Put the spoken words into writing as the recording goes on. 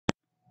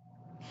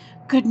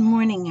Good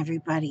morning,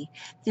 everybody.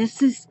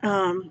 This is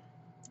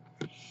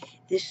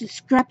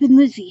Scrap and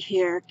Lizzie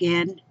here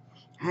again.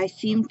 I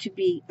seem to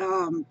be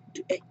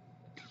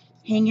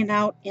hanging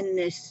out in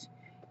this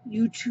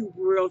YouTube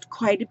world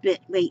quite a bit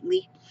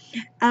lately.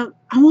 I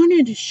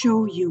wanted to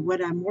show you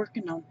what I'm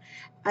working on.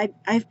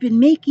 I've been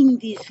making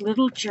these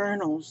little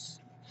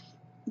journals.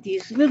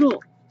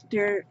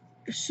 They're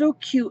so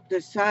cute.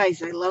 The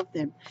size, I love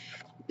them.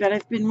 But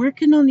I've been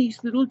working on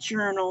these little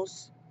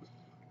journals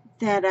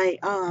that I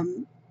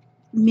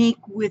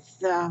make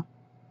with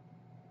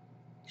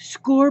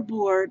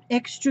scoreboard,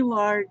 extra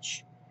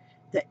large,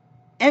 the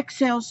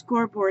XL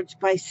scoreboards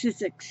by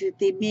Sizzix.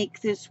 They make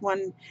this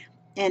one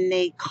and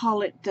they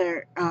call it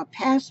their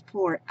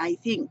passport. I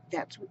think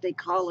that's what they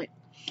call it.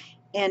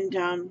 And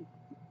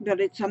but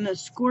it's on the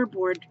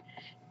scoreboard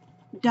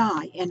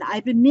die. And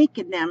I've been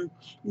making them.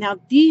 Now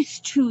these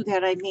two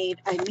that I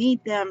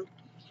made them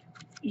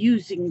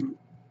using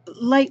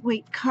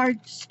lightweight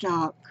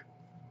cardstock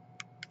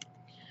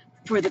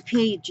for the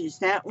pages.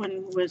 That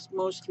one was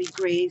mostly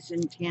grays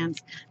and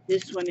tans.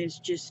 This one is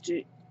just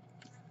a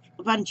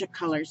bunch of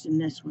colors in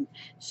this one.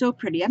 So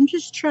pretty. I'm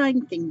just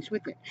trying things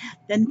with it.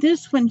 Then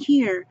this one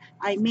here,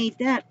 I made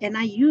that and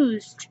I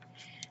used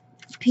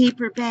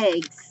paper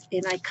bags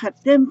and I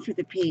cut them for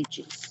the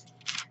pages.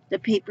 The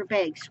paper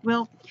bags.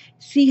 Well,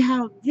 see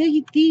how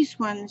these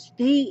ones,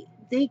 they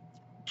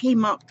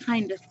came out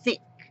kind of thick,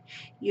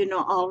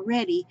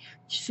 already.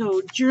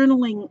 So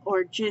journaling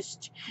or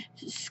just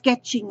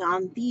sketching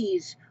on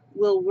these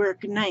will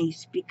work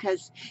nice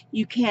because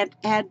you can't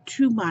add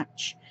too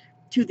much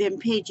to them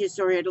pages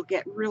or it'll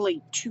get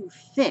really too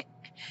thick.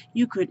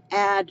 You'd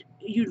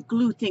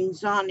glue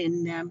things on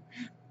in them,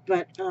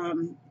 but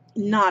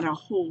not a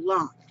whole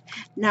lot.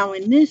 Now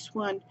in this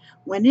one,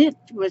 when it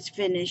was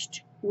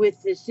finished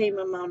with the same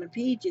amount of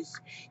pages,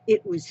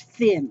 it was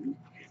thin.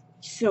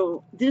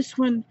 So this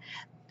one,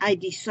 I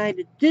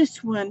decided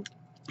this one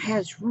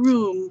has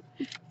room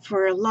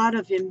for a lot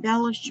of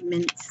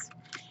embellishments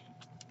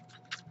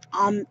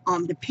on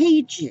the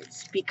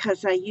pages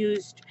because I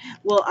used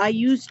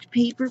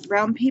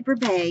brown paper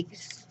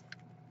bags,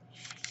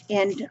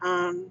 and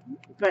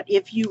but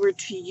if you were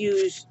to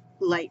use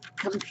like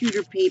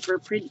computer paper,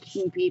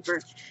 printing paper,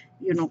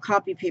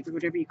 copy paper,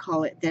 whatever you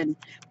call it, then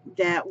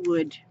that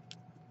would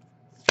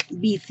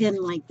be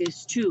thin like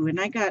this too. And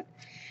I got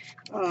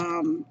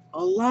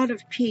a lot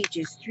of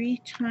pages, three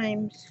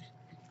times,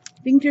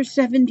 I think there's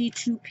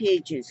 72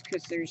 pages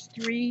because there's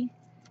three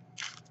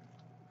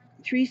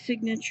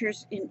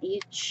signatures in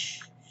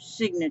each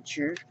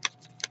signature.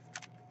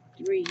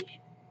 Three,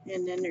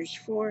 and then there's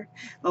four.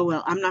 Oh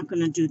well, I'm not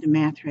going to do the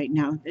math right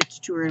now. It's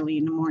too early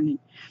in the morning.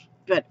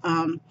 But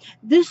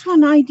this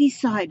one I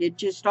decided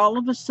just all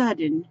of a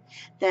sudden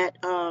that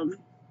I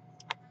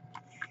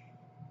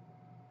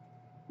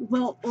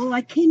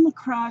came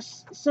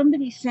across,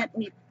 somebody sent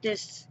me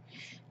this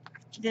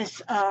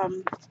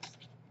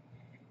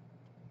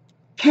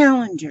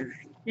calendar.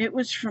 It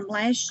was from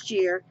last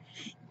year,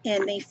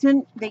 and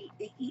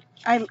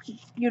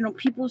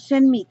people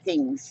send me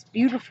things,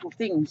 beautiful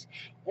things,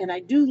 and I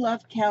do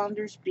love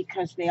calendars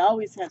because they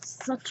always have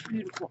such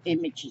beautiful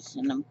images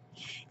in them.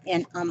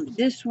 And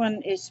this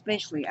one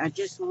especially, I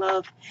just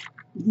love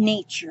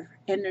nature,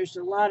 and there's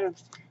a lot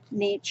of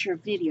nature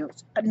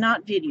videos,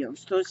 not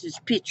videos, those is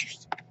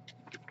pictures.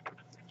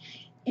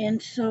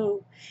 And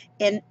so,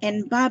 and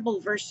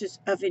Bible verses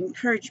of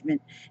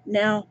encouragement.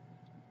 Now,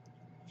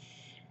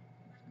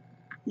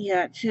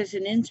 yeah, it says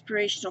an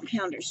inspirational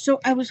calendar. So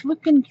I was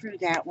looking through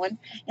that one,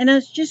 and I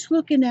was just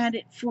looking at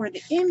it for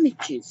the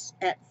images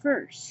at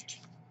first.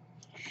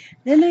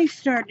 Then I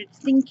started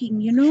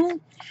thinking,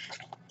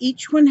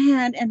 each one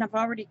had, and I've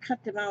already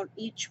cut them out,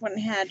 each one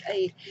had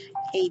a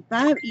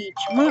Bible, each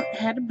month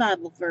had a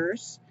Bible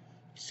verse.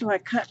 So I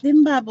cut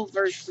them Bible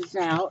verses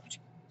out.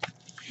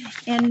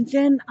 And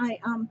then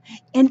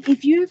and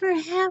if you ever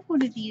have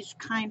one of these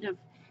kind of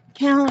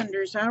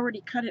calendars, I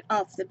already cut it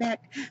off the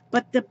back,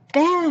 but the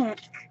back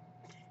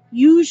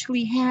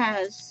usually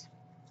has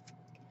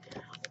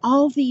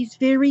all these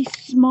very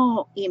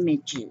small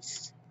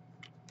images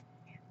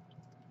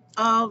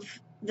of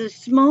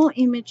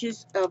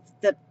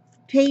the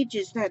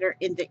pages that are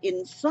in the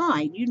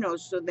inside,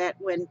 so that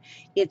when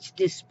it's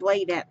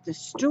displayed at the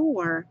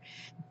store,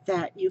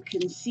 that you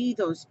can see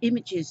those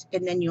images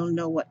and then you'll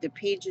know what the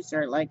pages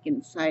are like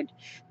inside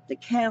the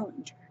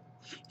calendar.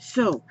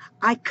 So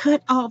I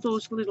cut all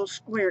those little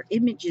square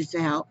images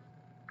out,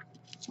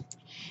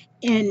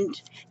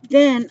 and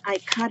then I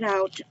cut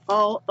out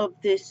all of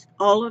these,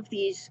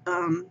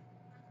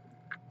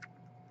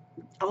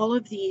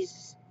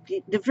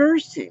 the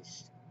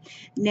verses.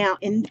 Now,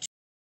 and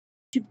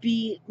to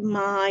be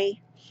my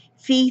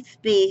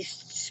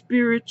faith-based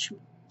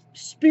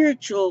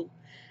spiritual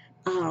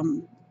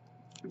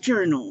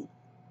journal,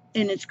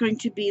 and it's going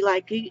to be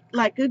like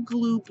a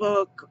glue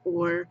book,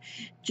 or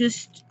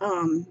just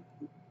well,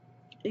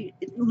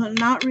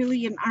 not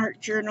really an art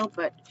journal,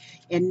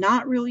 and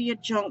not really a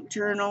junk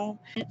journal.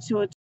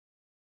 So it's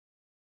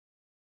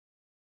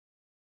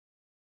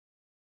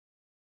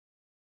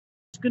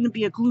going to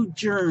be a glue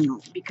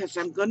journal because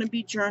I'm going to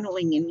be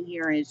journaling in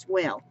here as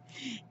well.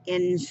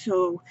 And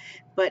so,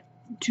 but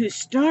to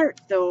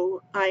start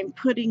though, I'm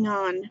putting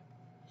on,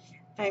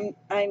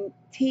 I'm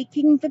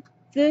taking the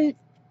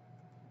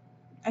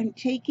I'm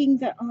taking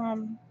the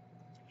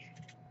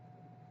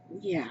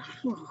yeah,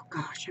 oh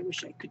gosh, I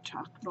wish I could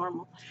talk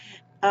normal.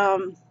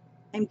 I'm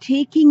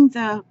taking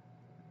the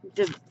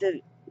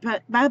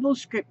Bible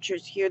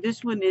scriptures here.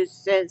 This one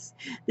says,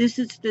 "This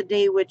is the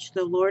day which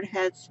the Lord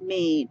has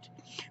made.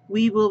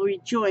 We will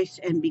rejoice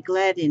and be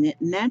glad in it."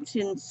 And that's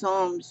in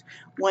Psalms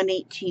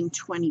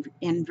 118:20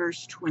 and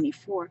verse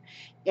 24.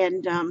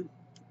 And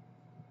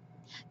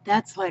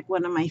that's like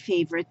one of my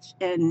favorites.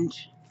 And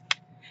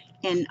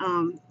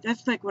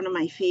that's like one of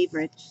my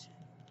favorites.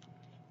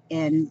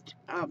 And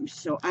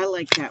so I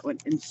like that one.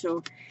 And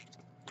so,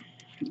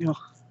 you know,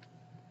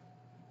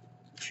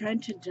 trying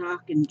to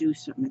talk and do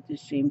something at the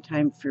same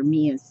time for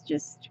me is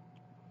just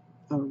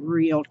a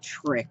real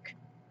trick.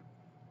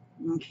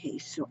 Okay,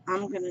 so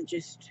I'm going to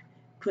just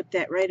put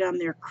that right on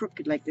there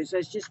crooked like this. I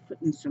was just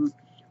putting some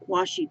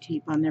washi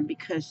tape on there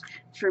because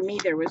for me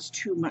there was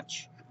too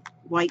much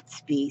white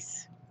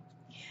space.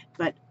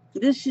 But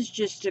this is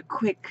just a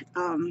quick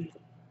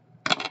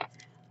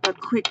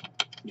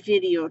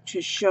video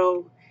to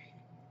show.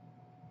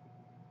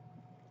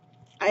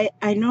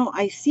 I know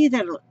I see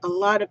that a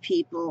lot of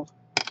people,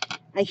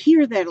 I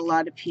hear that a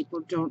lot of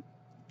people don't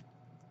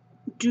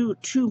do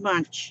too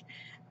much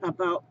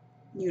about,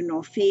 you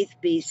know,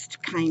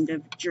 faith-based kind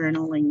of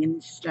journaling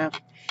and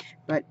stuff,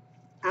 but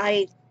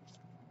I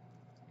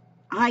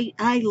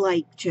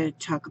like to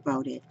talk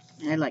about it.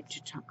 I like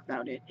to talk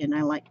about it, and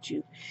I like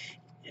to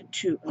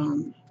do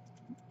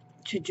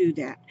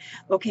that.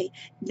 Okay,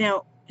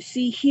 now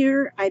see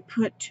here, I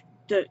put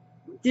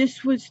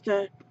this was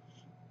the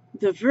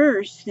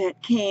verse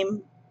that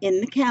came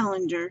in the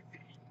calendar.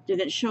 Then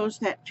it shows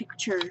that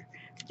picture,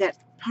 that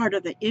part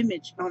of the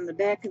image on the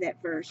back of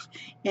that verse,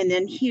 and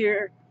then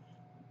here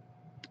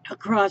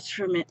across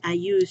from it, I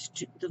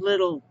used the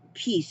little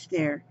piece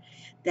there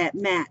that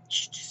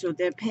matched, so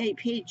the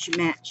page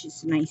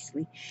matches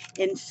nicely.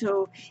 And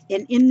so,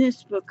 and in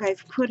this book,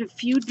 I've put a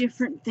few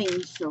different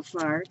things so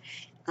far.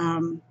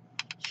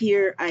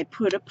 Here I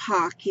put a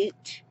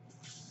pocket,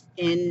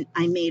 and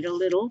I made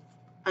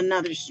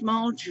another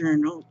small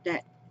journal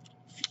that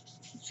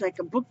it's like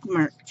a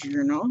bookmark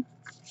journal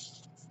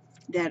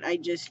that I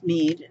just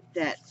made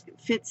that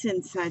fits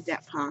inside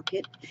that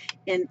pocket.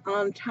 And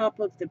on top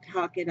of the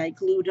pocket, I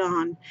glued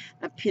on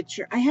a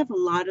picture. I have a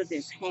lot of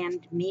this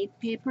handmade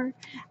paper.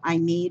 I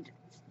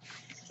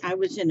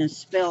was in a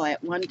spell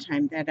at one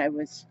time that I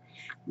was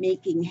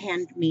making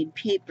handmade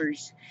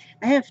papers.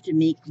 I have to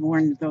make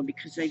more though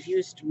because I've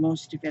used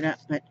most of it up,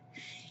 but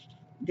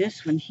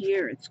this one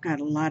here, it's got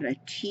a lot of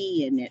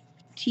tea in it.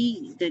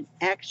 Tea, the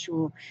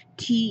actual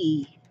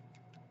tea.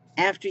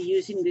 After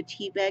using the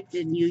tea bag,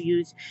 then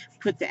you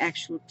put the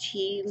actual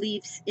tea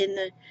leaves in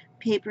the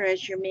paper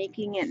as you're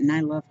making it, and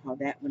I love how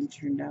that one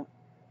turned out.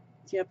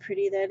 See how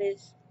pretty that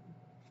is?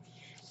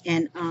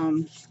 And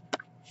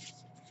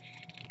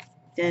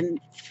then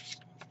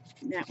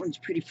that one's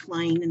pretty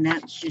plain, and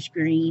that's just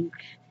green.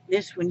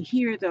 This one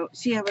here, though,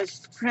 see, I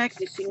was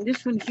practicing.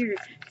 This one here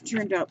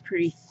turned out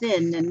pretty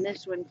thin, and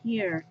this one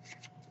here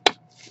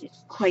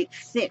is quite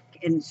thick,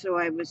 and so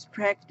I was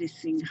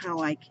practicing how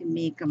I can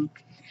make them,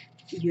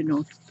 you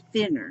know,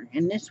 thinner.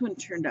 And this one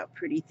turned out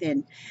pretty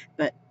thin,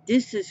 but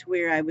this is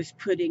where I was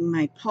putting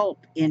my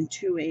pulp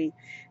into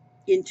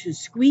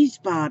squeeze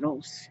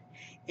bottles,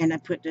 and I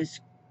put this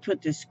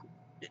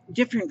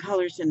different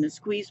colors in the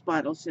squeeze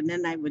bottles, and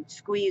then I would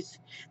squeeze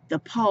the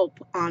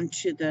pulp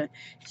onto the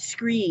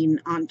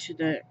screen, onto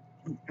the,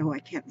 oh, I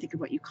can't think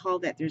of what you call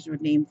that, there's a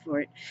name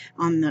for it,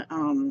 on the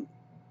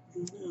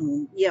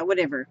yeah,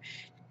 whatever,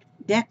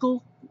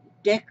 decal,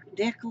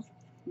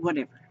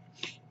 whatever,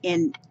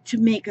 and to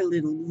make a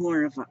little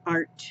more of an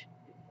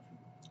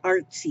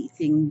artsy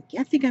thing.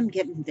 I think I'm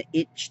getting the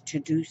itch to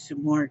do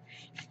some more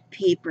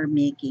paper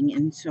making,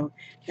 and so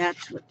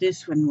that's what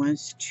this one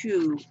was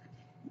too.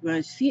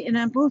 See, and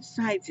on both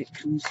sides it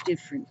comes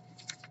different.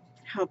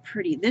 How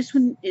pretty. This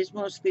one is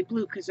mostly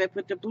blue because I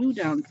put the blue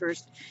down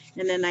first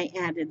and then I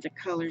added the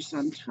colors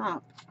on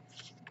top.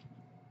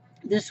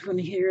 This one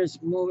here is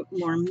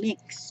more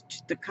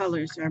mixed. The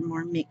colors are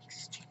more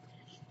mixed.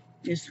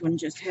 This one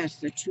just has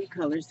the two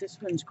colors.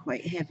 This one's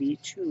quite heavy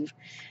too.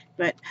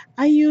 But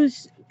I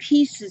use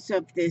pieces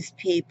of this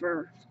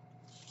paper.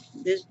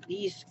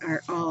 These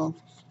are all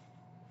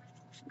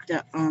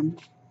the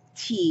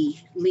tea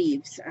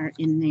leaves are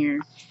in there.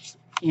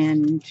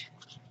 And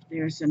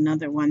there's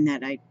another one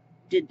that I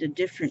did the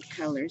different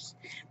colors.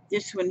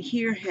 This one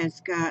here has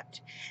got,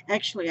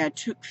 actually I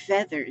took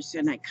feathers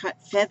and I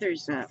cut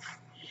feathers up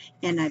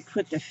and I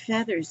put the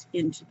feathers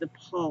into the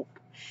pulp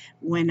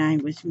when I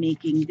was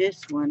making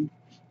this one,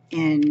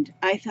 and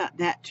I thought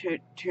that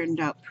turned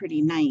out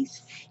pretty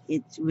nice.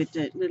 It's with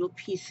the little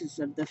pieces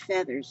of the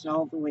feathers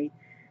all the way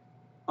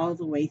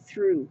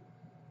through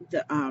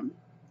the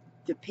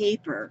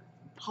paper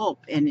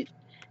pulp, and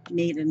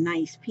made a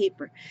nice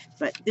paper.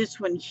 But this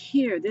one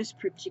here, this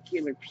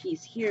particular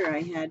piece here,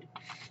 I had,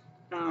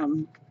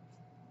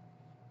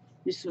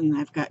 this one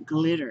I've got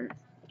glitter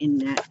in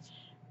that.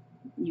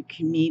 You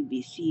can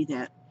maybe see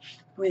that.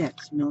 Boy,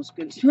 that smells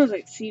good. It smells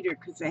like cedar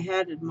because I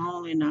had them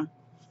all in a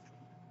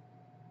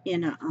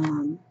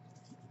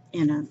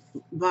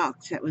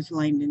box that was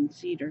lined in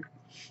cedar.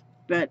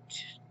 But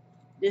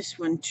this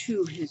one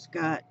too has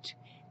got,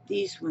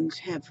 these ones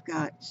have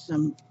got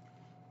some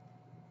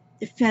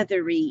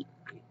feathery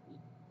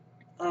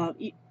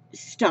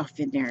stuff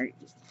in there.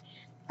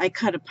 I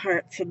cut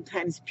apart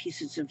sometimes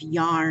pieces of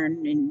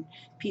yarn and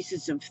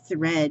pieces of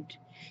thread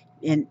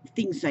and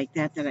things like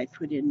that that I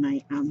put in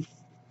my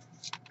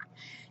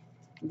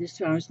this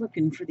one. I was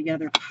looking for the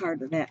other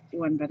part of that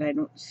one, but I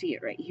don't see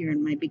it right here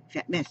in my big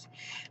fat mess.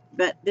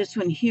 But this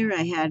one here,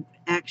 I had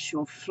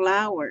actual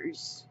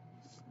flowers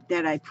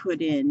that I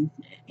put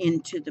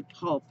into the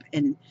pulp.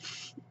 And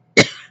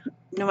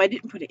no, I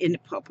didn't put it in the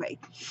pulp. I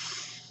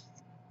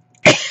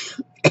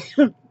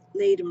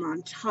laid them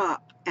on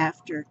top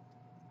after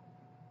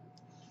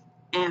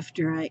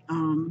I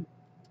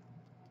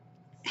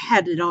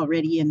had it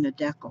already in the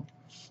decal.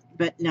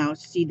 But now,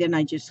 see, then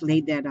I just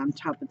laid that on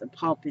top of the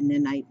pulp, and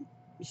then I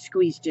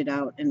squeezed it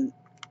out and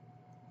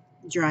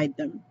dried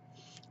them.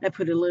 I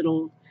put a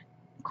little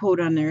quote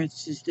on there. It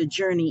says, "The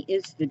journey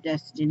is the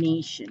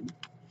destination."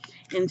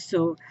 And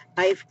so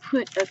I've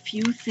put a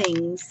few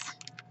things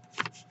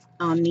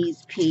on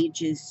these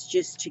pages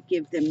just to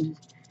give them,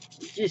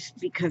 just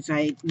because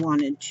I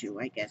wanted to,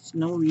 I guess.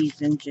 No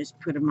reason, just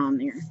put them on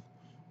there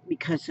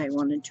because I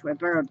wanted to. I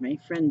borrowed my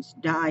friend's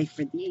dye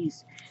for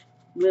these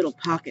little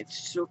pockets.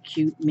 So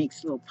cute.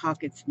 Makes little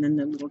pockets and then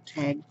the little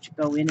tag to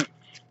go in it.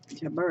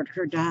 So I borrowed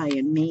her dye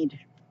and made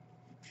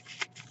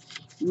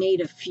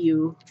a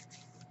few.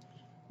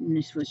 And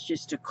this was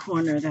just a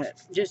corner,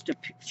 just a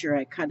picture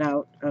I cut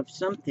out of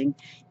something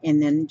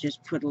and then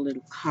just put a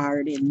little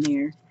card in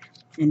there.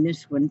 And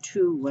this one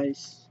too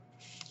was,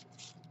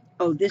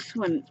 oh, this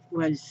one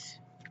was,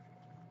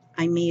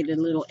 I made a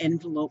little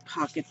envelope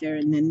pocket there,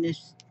 and then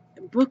this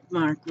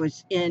bookmark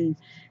was in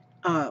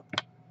a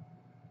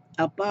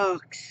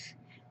box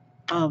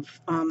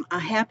of a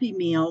Happy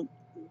Meal,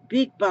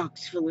 big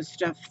box full of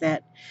stuff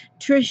that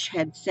Trish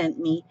had sent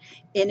me,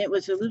 and it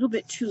was a little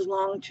bit too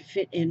long to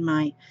fit in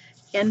my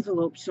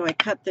envelope, so I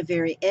cut the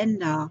very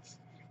end off,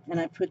 and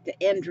I put the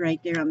end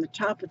right there on the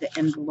top of the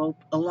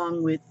envelope,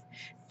 along with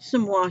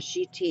some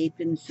washi tape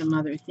and some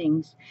other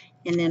things.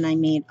 And then I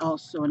made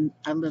also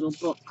a little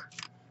book,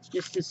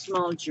 just a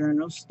small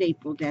journal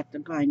stapled at the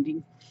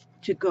binding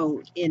to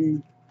go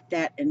in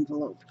that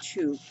envelope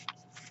too.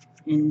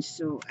 And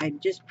so I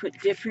just put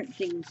different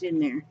things in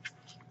there.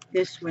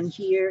 This one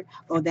here,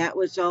 oh, that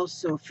was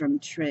also from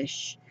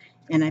Trish,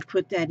 and I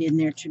put that in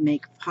there to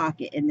make a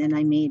pocket. And then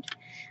I made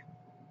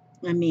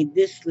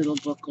this little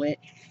booklet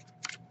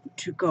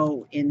to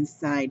go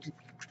inside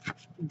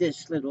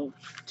this little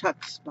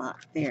tuck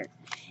spot there.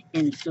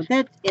 And so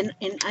that, and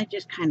I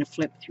just kind of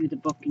flip through the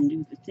book and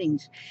do the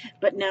things.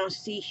 But now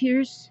see,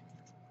 here's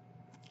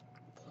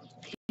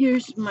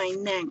my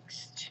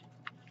next.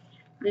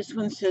 This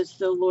one says,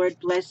 "The Lord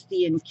bless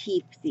thee and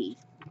keep thee."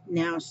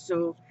 Now,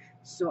 so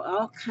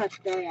I'll cut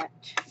that,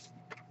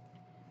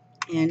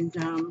 and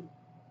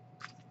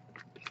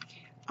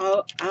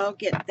I'll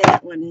get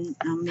that one.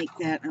 I'll make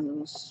that a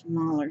little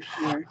smaller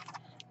here.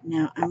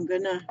 Now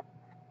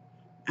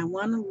I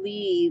want to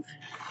leave.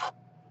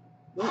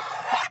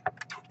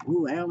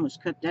 Ooh, I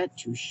almost cut that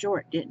too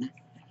short, didn't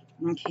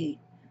I? Okay.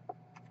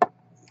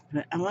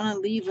 But I want to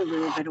leave a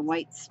little bit of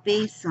white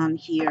space on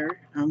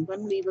here. I'm going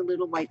to leave a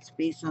little white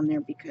space on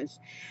there because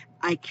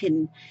I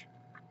can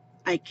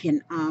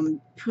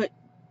put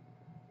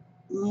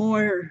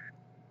more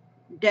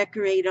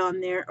decorate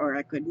on there, or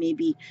I could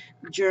maybe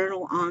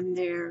journal on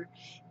there.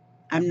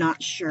 I'm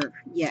not sure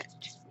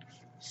yet.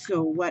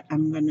 So what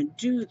I'm going to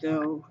do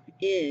though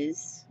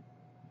is,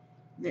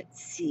 let's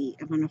see,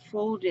 I'm going to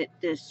fold it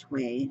this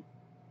way,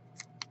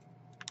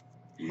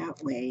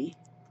 that way.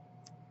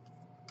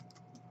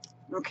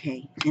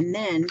 Okay, and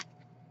then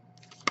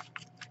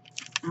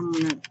I'm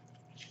going to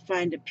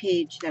find a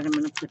page that I'm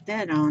going to put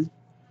that on,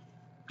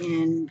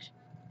 and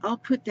I'll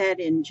put that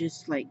in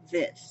just like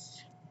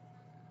this.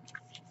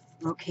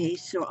 Okay,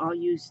 so I'll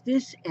use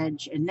this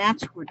edge, and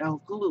that's what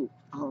I'll glue.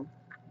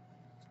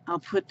 I'll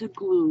put the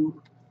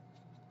glue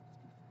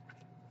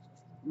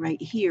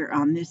right here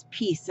on this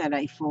piece that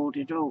I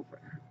folded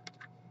over.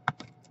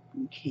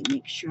 Okay,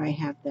 make sure I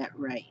have that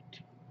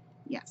right.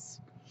 Yes.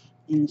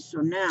 And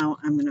so now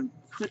I'm going to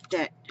put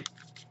that,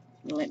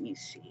 let me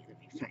see, let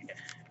me find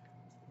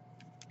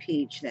a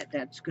page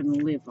that's going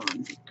to live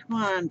on. Come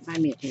on,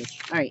 find me a page.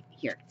 All right,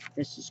 here.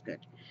 This is good.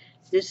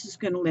 This is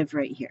going to live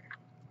right here.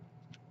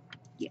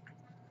 Yeah.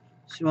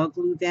 So I'll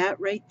glue that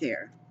right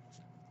there.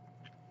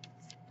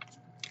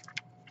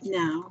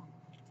 Now,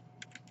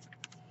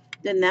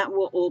 then that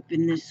will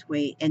open this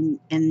way, and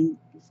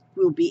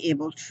we'll be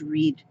able to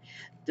read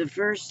the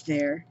verse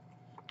there.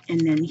 And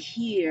then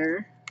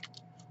here,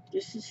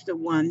 this is the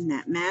one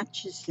that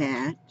matches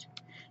that.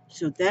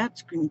 So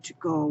that's going to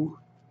go.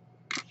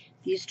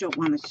 These don't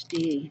want to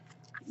stay.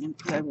 And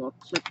put a little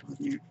clip on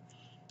there.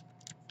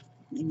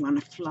 They want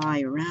to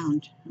fly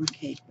around.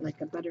 Okay,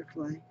 like a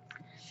butterfly.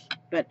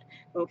 But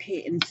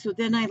okay, and so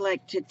then I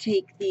like to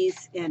take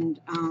these and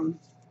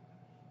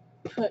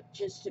put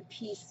just a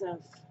piece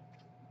of.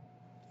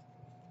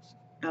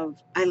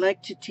 I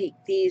like to take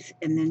these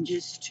and then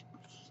just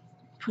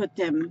put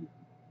them,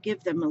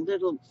 give them a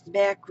little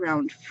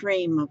background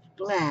frame of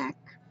black,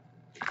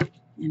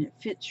 and it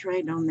fits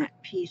right on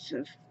that piece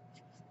of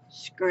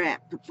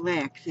scrap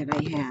black that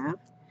I have.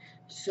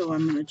 So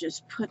I'm going to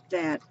just put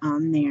that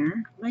on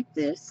there like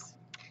this.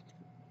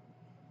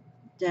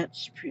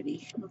 That's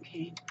pretty.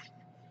 Okay.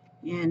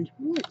 And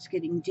ooh, it's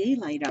getting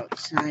daylight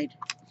outside.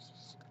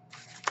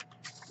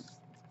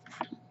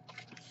 I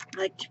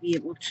like to be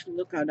able to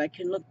look out. I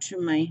can look to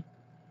my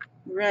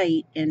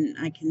right and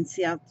I can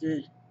see out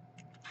the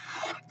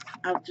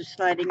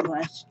sliding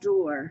glass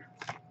door,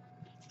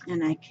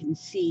 and I can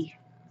see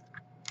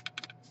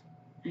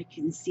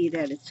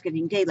that it's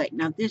getting daylight.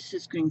 Now this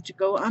is going to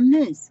go on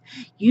this.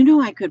 You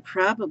know, I could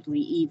probably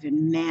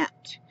even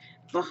mat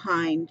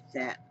behind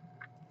that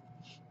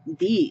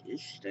the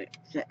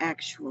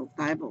actual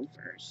Bible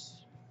verse.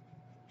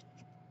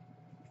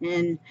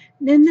 And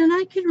then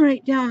I can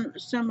write down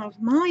some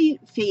of my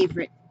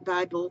favorite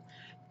Bible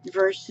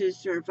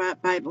verses or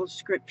Bible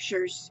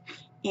scriptures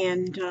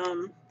and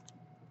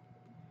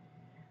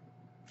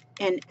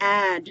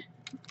add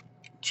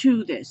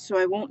to this. So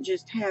I won't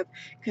just have,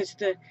 because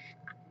the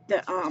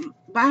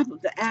Bible,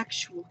 the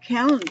actual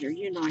calendar,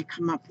 you know, I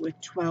come up with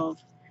 12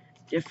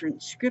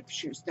 different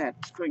scriptures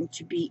that's going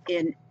to be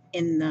in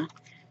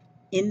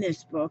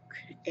this book,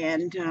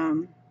 and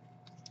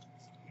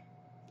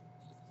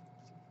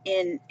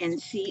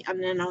see,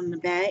 and then on the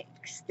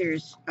backs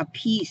there's a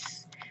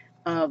piece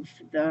of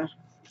the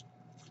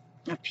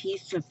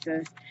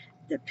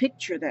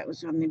picture that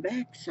was on the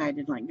back side,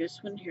 and like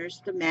this one, here's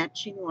the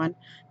matching one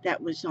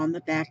that was on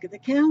the back of the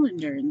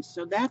calendar. And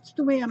so that's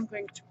the way I'm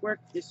going to work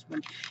this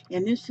one.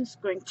 And this is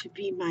going to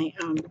be my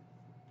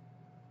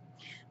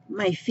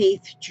my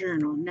faith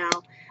journal.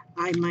 Now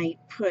I might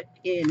put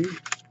in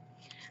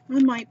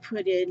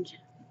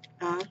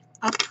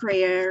a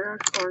prayer,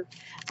 or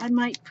I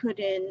might put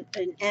in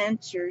an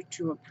answer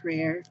to a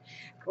prayer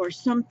or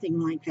something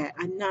like that.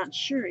 I'm not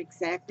sure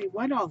exactly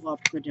what all I'll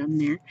put on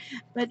there,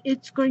 but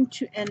it's going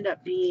to end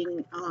up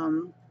being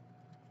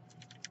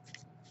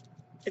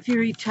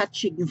very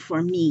touching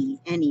for me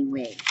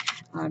anyway.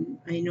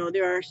 I know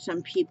there are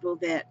some people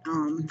that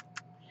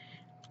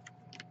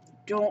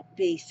don't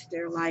base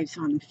their lives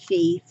on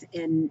faith,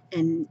 and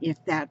if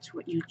that's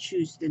what you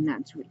choose, then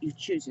that's what you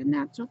choose, and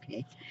that's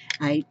okay.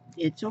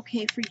 It's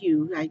okay for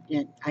you,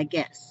 I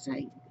guess.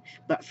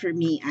 But for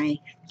me, I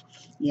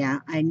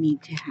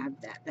need to have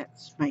that.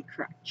 That's my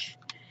crutch.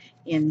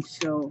 And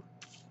so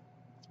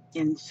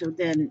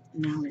then,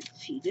 now let's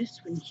see,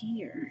 this one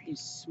here is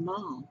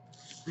small.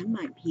 I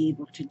might be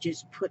able to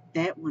just put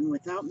that one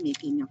without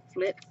making a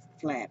flip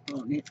flap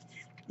on it.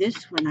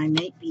 This one I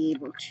might be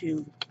able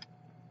to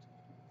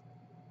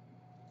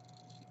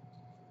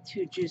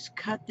just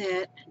cut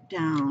that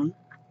down.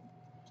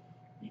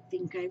 I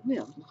think I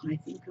will. I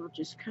think I'll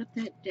just cut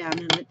that down,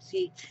 and let's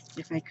see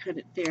if I cut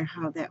it there,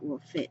 how that will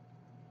fit.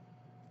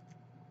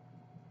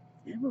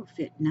 That will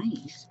fit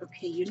nice.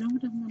 Okay, you know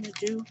what I'm going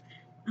to do?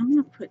 I'm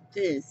going to put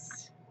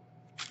this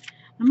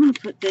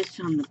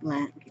on the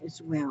black as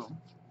well.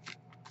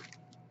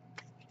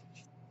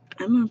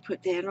 I'm going to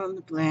put that on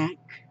the black.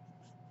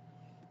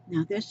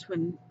 Now this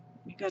one,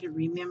 you got to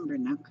remember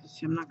now, because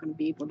I'm not going to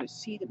be able to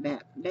see the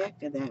back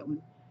of that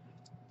one.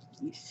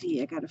 You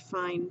see, I got to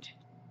find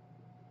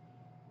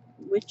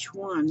which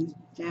one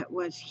that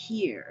was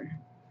here.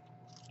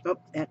 Oh,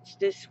 that's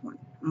this one.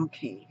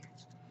 Okay.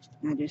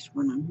 I just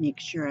want to make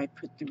sure I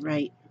put the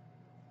right.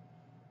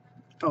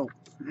 Oh,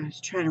 I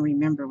was trying to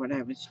remember what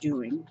I was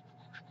doing.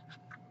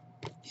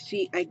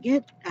 See, I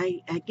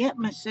get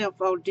myself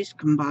all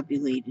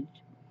discombobulated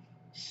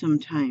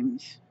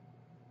sometimes.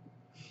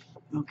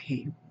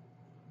 Okay.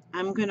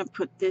 I'm going to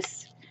put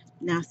this.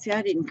 Now, see,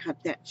 I didn't cut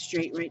that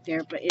straight right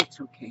there, but it's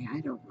okay.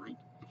 I don't mind.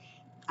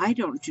 I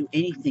don't do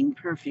anything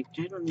perfect.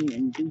 I don't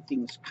even do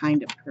things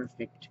kind of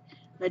perfect.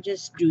 I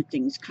just do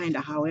things kind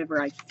of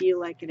however I feel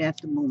like it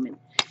at the moment.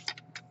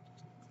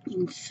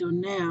 And so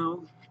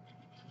now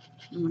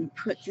I'm going to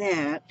put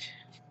that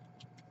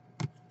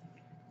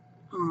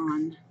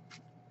on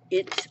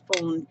its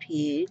own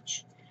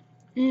page.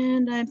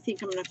 And I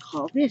think I'm going to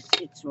call this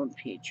its own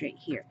page right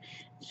here.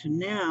 So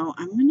now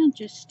I'm going to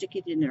just stick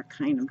it in there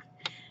kind of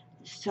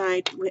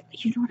side.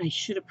 You know what? I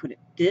should have put it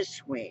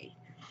this way.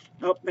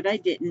 Oh, but I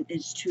didn't.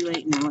 It's too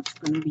late now. It's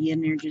going to be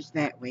in there just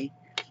that way.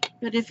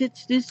 But if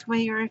it's this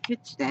way or if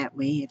it's that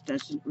way, it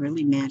doesn't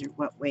really matter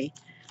what way.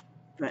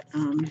 But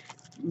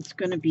it's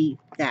going to be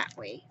that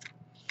way.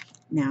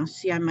 Now,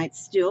 see, I might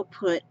still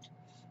put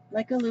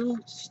like a little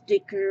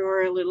sticker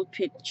or a little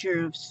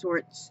picture of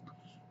sorts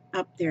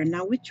up there.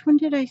 Now, which one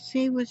did I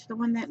say was the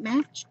one that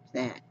matched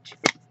that?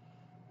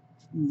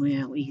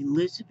 Well,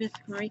 Elizabeth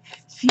Marie.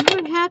 See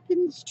what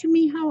happens to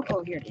me? How?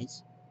 Oh, here it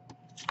is.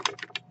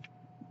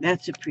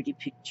 That's a pretty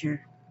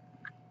picture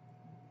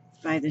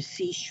by the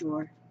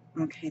seashore.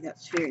 Okay,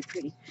 that's very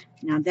pretty.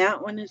 Now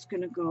that one is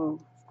going to go.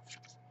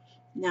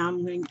 Now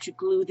I'm going to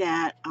glue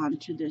that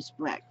onto this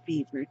black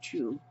paper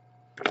too.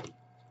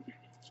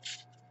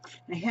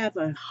 I have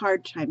a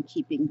hard time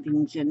keeping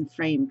things in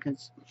frame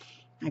because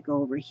I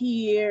go over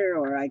here,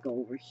 or I go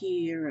over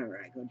here, or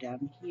I go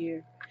down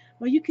here.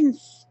 Well, you can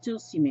still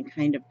see me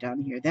kind of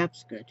down here.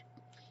 That's good.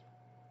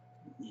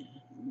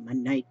 My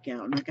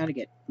nightgown. I gotta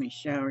get my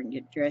shower and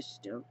get dressed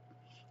still.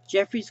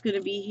 Jeffrey's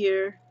gonna be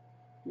here.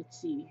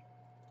 Let's see.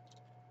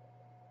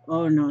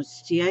 Oh no,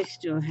 see, I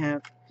still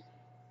have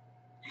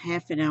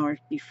half an hour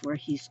before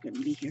he's gonna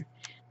be here.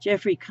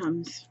 Jeffrey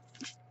comes.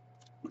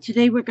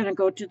 Today we're gonna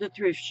go to the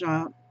thrift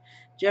shop.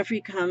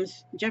 Jeffrey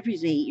comes.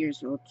 Jeffrey's 8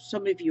 years old.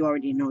 Some of you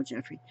already know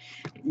Jeffrey.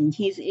 And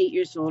he's 8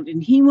 years old,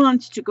 and he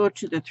wants to go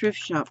to the thrift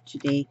shop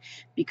today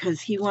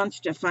because he wants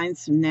to find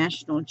some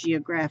National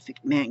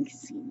Geographic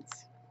magazines.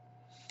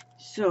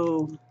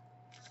 So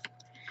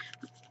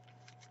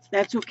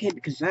that's okay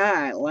because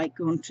I like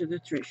going to the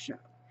thrift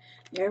shop.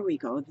 There we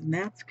go. Then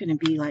that's going to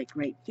be like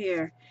right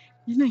there.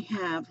 Then I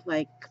have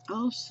like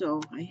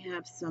also I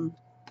have some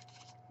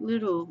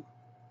little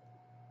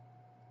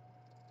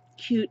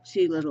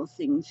cutesy little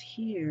things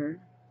here.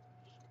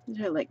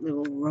 These are like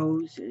little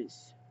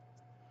roses.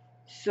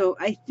 So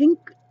I think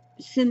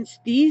since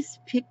these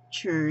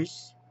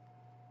pictures,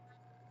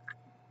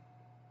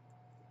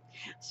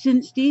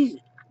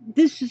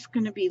 this is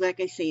going to be, like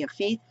I say, a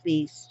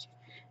faith-based,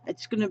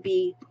 it's going to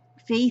be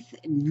faith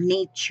and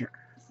nature.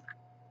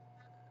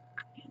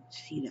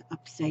 See the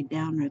upside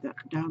down or the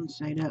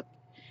downside up.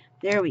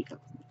 There we go.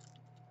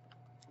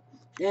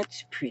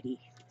 That's pretty.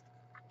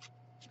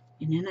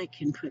 And then I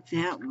can put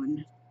that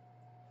one.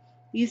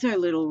 These are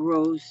little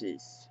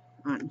roses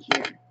on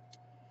here.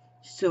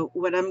 So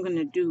what I'm going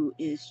to do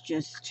is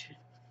just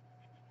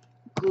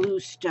glue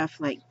stuff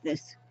like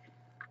this.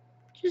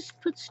 Just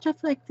put stuff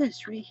like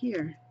this right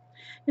here.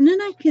 And then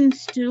I can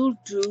still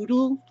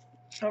doodle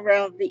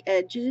around the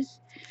edges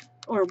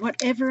or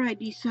whatever I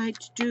decide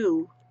to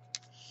do.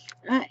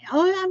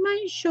 I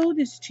might show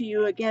this to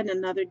you again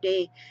another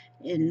day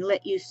and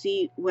let you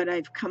see what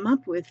I've come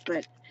up with,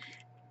 but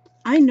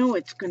I know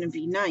it's going to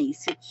be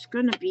nice. It's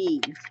going to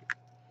be,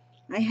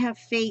 I have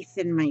faith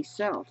in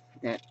myself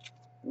that,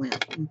 well,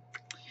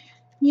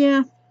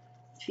 yeah.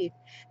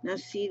 Now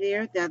see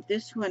there, that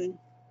this one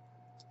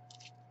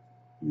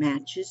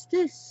matches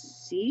this,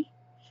 see?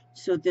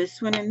 So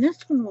this one and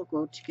this one will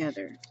go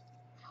together.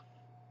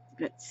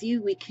 But see,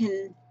 we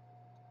can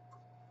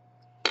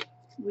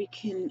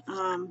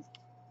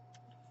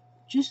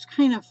just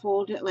kind of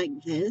fold it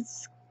like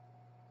this.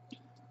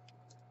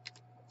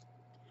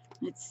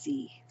 Let's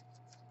see.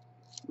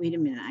 Wait a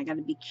minute, I got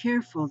to be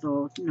careful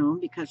though, no,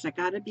 because I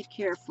got to be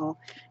careful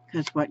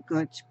because what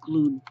gets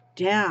glued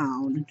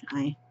down,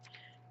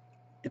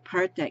 the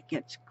part that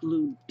gets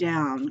glued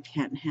down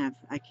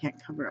I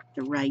can't cover up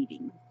the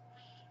writing.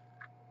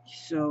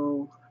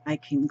 So I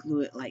can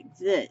glue it like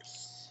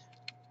this.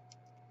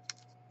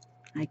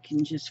 I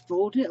can just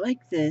fold it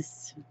like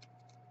this,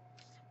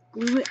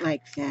 glue it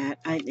like that,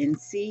 and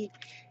see,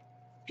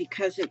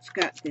 because it's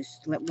got this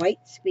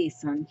white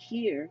space on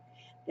here,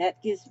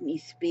 that gives me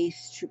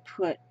space to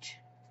put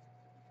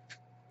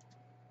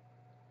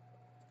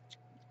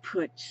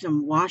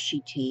some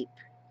washi tape.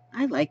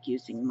 I like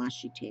using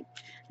washi tape.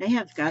 I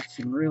have got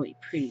some really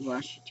pretty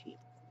washi tape.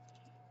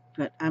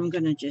 But I'm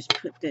going to just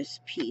put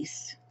this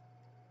piece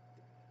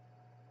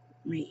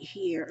right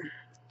here.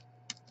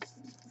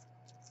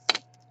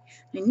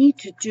 I need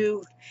to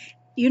do,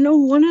 you know,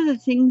 one of the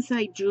things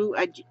I do,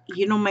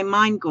 you know, my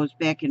mind goes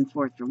back and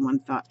forth from one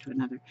thought to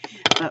another.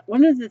 But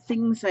one of the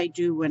things I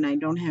do when I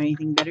don't have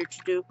anything better to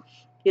do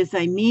is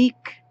I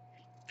make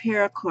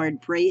paracord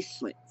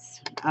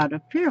bracelets out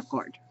of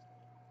paracord.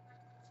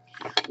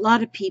 A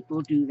lot of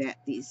people do that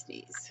these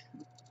days.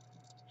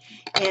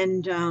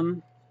 And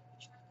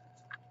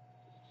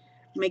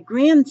my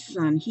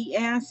grandson, he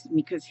asked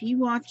me, because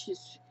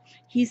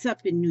he's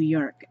up in New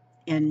York,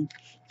 and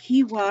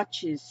he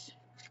watches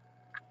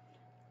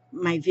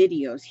my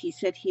videos. He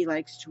said he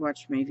likes to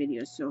watch my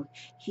videos. So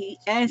he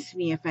asked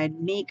me if I'd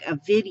make a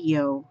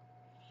video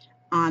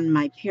on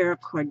my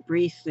paracord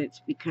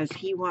bracelets because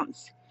he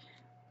wants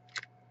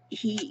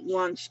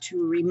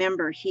to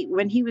remember.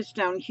 When he was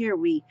down here,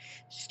 we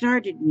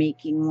started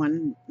making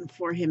one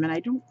for him, and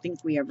I don't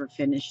think we ever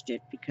finished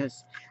it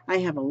because I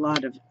have a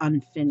lot of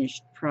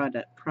unfinished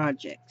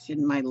projects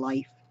in my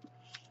life.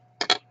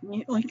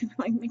 Like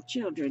my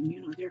children,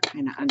 you know, they're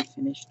kind of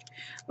unfinished.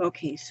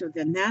 Okay, so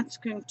then that's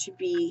going to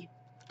be,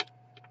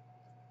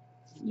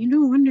 you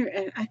know,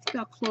 I think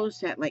I'll close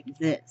that like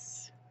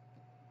this.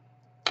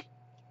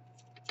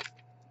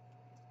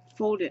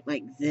 Fold it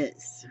like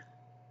this.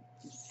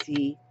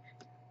 See,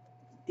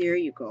 there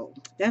you go.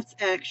 That's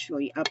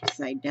actually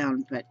upside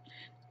down, but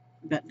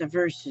the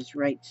verse is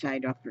right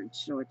side upwards,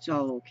 so it's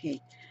all okay.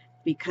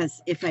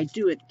 Because if I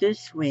do it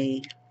this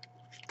way,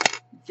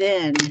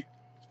 then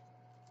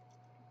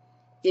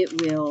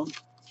it will,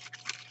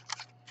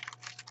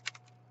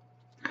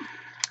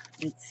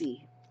 let's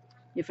see,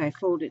 if I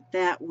fold it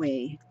that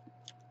way,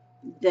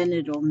 then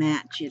it'll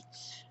match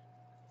its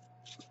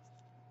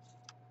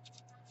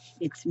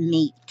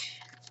mate.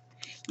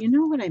 You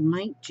know what I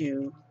might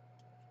do?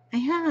 I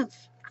have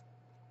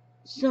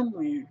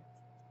somewhere,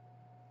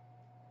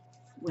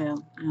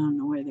 well, I don't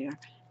know where they are,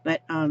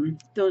 but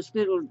those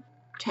little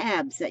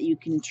tabs that you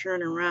can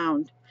turn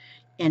around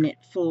and it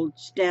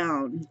folds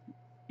down.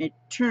 It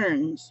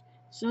turns,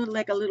 so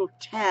like a little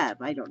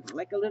tab, I don't know,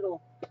 like a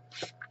little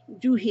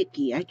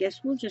doohickey. I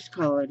guess we'll just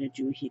call it a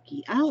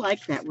doohickey. I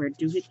like that word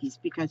doohickeys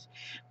because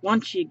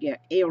once you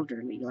get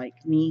elderly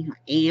like me,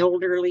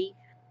 elderly,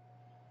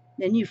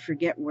 then you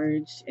forget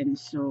words. And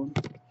so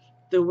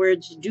the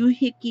words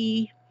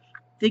doohickey,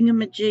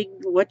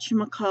 thingamajig,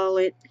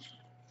 whatchamacallit,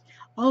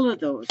 all of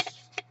those,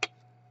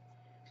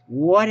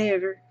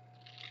 whatever,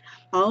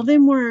 all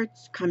them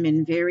words come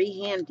in very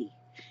handy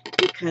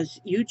because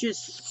you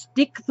just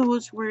stick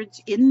those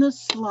words in the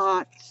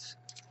slots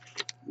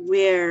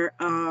where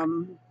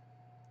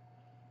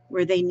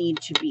they need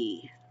to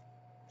be.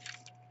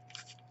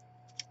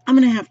 I'm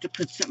going to have to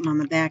put something on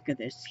the back of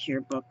this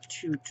here book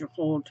too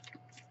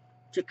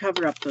to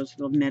cover up those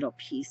little metal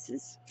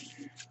pieces,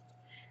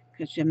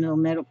 because them little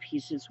metal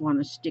pieces want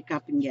to stick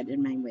up and get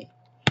in my way.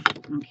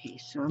 Okay,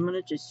 so I'm going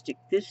to just stick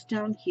this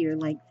down here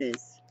like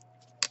this.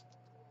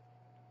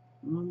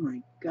 Oh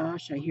my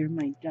gosh, I hear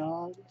my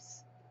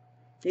dogs.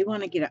 They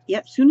want to get up.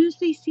 Yep, as soon as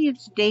they see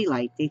it's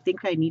daylight, they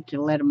think I need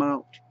to let them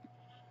out.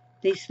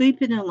 They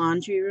sleep in the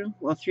laundry room.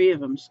 Well, 3 of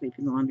them sleep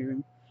in the laundry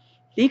room.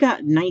 They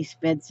got nice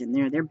beds in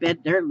there.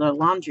 Their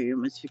laundry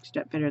room is fixed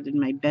up better than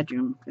my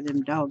bedroom for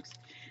them dogs.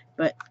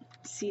 But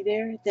see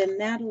there? Then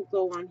that'll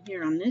go on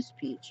here on this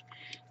page.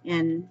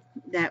 And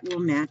that will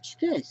match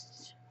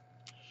this.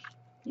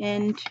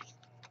 And,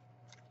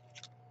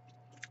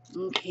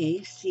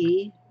 okay,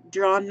 see?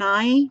 Draw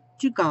nigh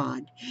to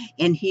God,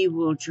 and he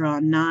will draw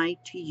nigh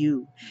to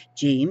you.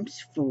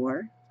 James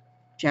 4,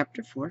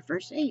 chapter 4,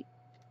 verse 8.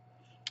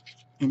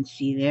 And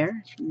see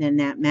there? And then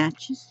that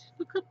matches.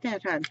 Look at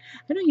that on.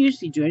 I don't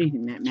usually do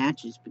anything that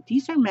matches, but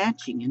these are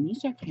matching, and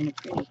these are kind of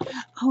pretty.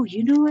 Oh,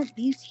 you know what?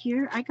 These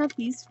here, I got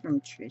these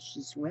from Trish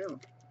as well.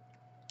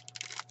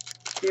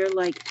 They're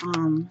like,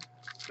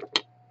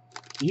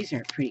 these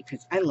are pretty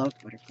because I love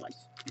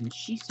butterflies. And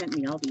she sent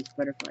me all these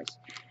butterflies.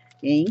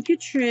 Thank you,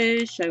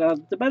 Trish. I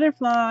love the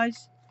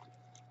butterflies.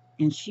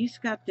 And she's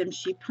got them.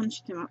 She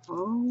punched them out.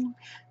 Oh,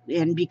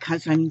 and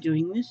because I'm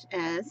doing this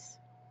as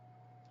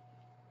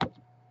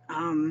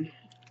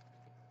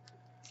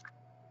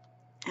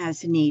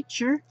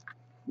nature,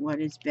 what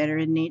is better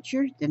in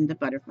nature than the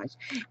butterflies?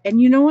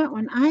 And you know what?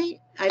 When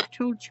I've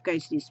told you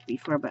guys this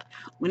before, but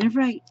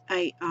whenever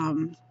I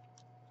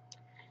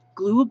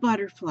glue a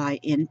butterfly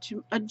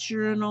into a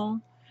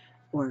journal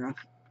or a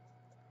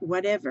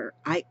whatever,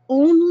 I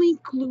only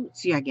glue,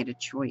 see, I get a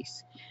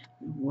choice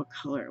what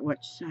color,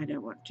 which side I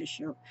want to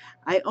show.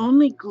 I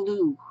only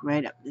glue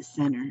right up the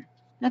center.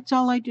 That's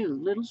all I do.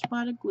 Little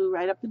spot of glue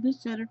right up in the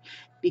center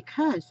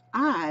because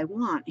I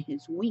want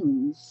his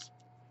wings.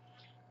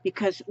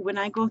 Because when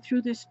I go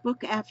through this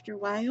book after a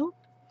while,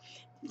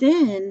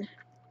 then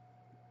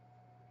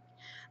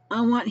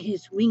I want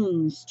his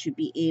wings to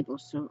be able.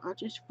 So I'll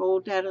just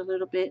fold that a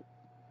little bit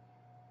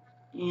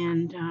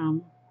and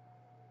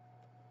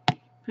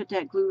put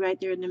that glue right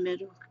there in the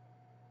middle.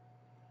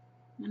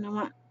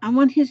 And I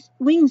want his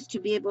wings to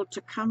be able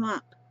to come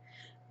up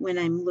when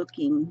I'm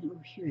looking.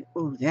 Oh, here.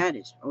 Oh, that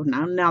is. Oh,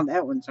 now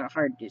that one's a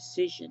hard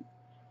decision.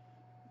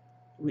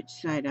 Which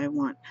side I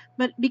want.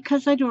 But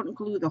because I don't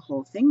glue the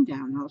whole thing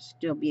down, I'll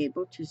still be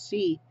able to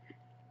see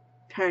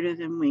part of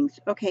them wings.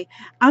 Okay,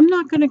 I'm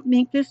not going to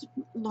make this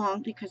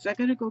long because I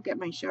got to go get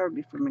my shower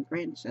before my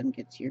grandson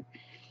gets here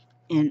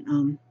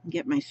and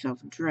get myself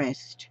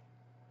dressed.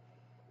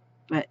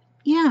 But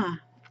yeah,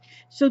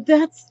 so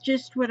that's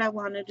just what I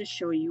wanted to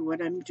show you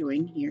what I'm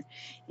doing here.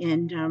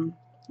 And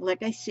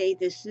like I say,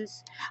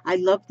 I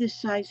love the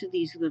size of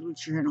these little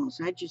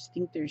journals. I just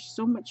think they're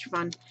so much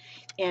fun.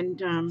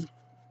 And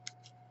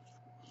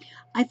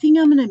I think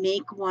I'm going to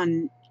make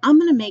one. I'm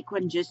going to make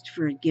one just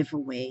for a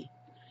giveaway.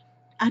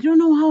 I don't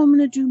know how I'm going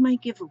to do my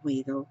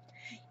giveaway, though.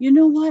 You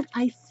know what?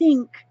 I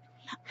think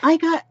I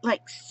got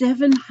like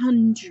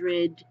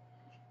 700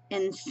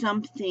 and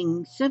some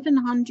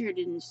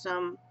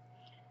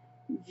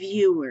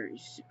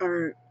viewers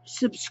or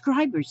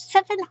subscribers.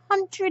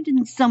 700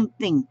 and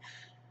something.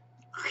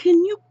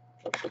 Can you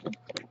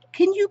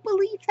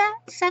believe that?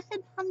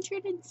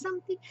 700 and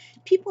something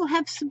people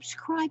have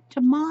subscribed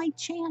to my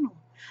channel.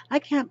 I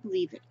can't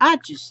believe it. I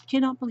just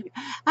cannot believe it.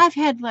 I've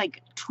had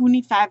like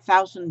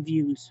 25,000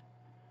 views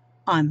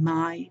on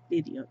my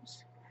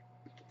videos.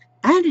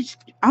 I'm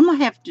going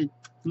to have to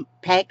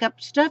pack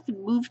up stuff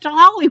and move to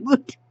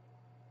Hollywood.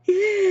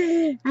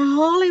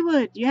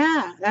 Hollywood,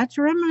 yeah, that's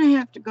where I'm going to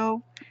have to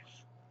go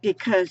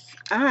because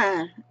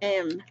I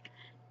am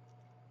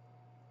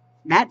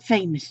that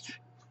famous.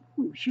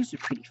 Ooh, here's a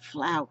pretty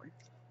flower.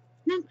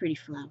 Isn't that a pretty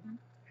flower?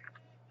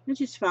 I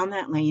just found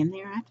that laying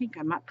there. I think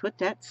I might put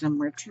that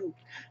somewhere too.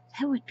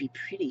 That would be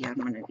pretty on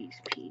one of these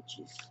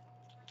pages.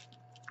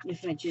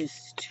 If I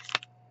just...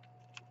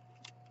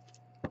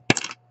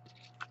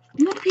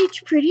 Isn't that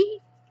page pretty?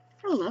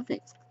 I love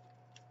it.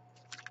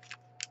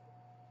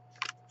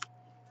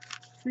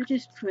 If I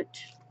just put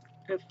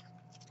a...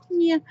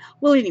 Yeah.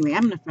 Well, anyway,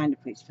 I'm going to find a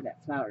place for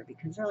that flower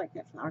because I like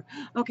that flower.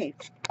 Okay.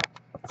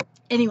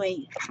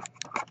 Anyway,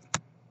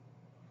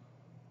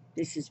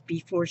 this is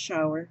before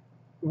shower,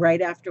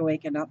 right after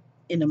waking up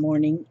in the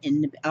morning,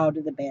 out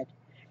of the bed.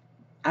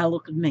 I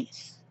look a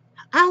mess.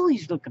 I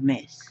always look a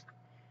mess.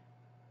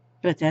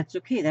 But that's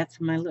okay. That's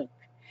my look.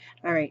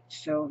 All right.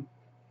 So,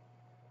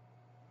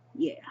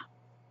 yeah.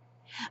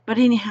 But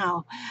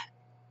anyhow,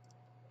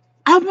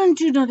 I'm going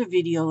to do another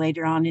video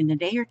later on in the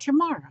day or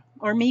tomorrow.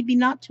 Or maybe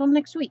not till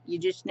next week. You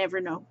just never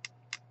know.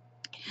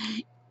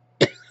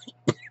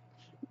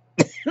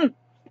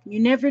 You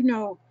never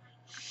know.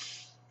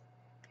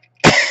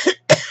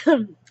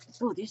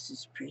 Oh, this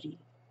is pretty.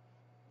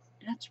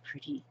 That's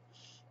pretty.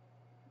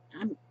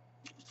 I'm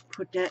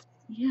put that.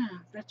 Yeah,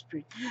 that's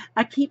pretty.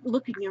 I keep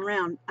looking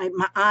around.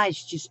 My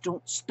eyes just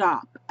don't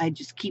stop. I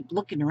just keep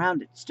looking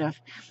around at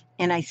stuff.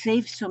 And I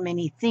save so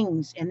many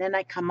things. And then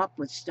I come up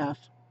with stuff.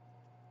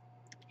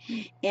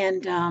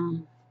 And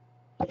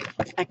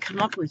I come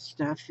up with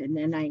stuff. And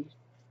then I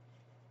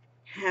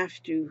have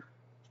to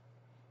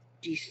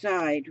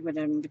decide what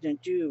I'm going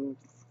to do.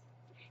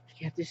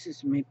 Yeah, this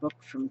is my book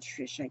from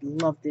Trish. I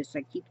love this.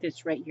 I keep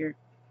this right here.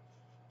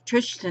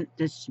 Trish sent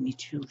this to me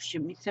too. She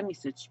sent me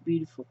such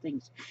beautiful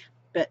things.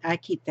 But I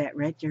keep that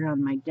right there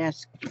on my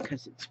desk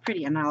because it's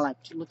pretty and I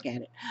like to look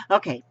at it.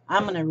 Okay,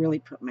 I'm going to really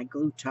put my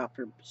glue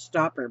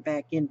stopper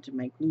back into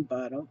my glue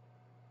bottle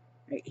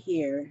right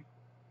here.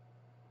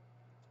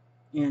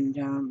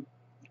 And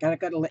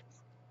gotta let...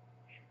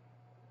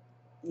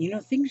 You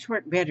know, things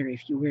work better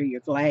if you wear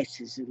your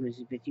glasses,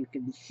 Elizabeth. You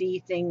can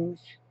see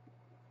things.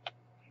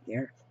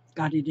 There,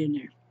 got it in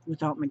there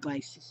without my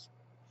glasses.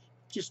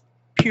 Just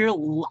pure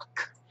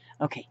luck.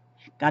 Okay,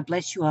 God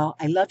bless you all.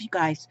 I love you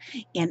guys.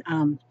 And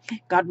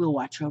God will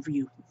watch over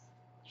you.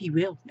 He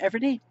will, every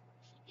day.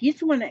 He's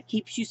the one that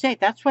keeps you safe.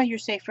 That's why you're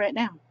safe right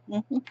now.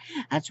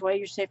 That's why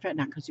you're safe right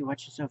now, because he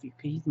watches over you.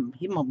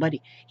 He's my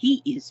buddy.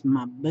 He is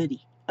my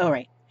buddy. All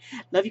right.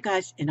 Love you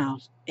guys, and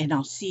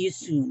I'll see you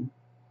soon.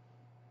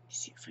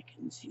 See if I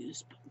can see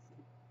this button.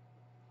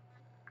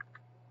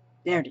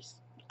 There it is.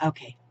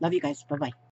 Okay. Love you guys. Bye-bye.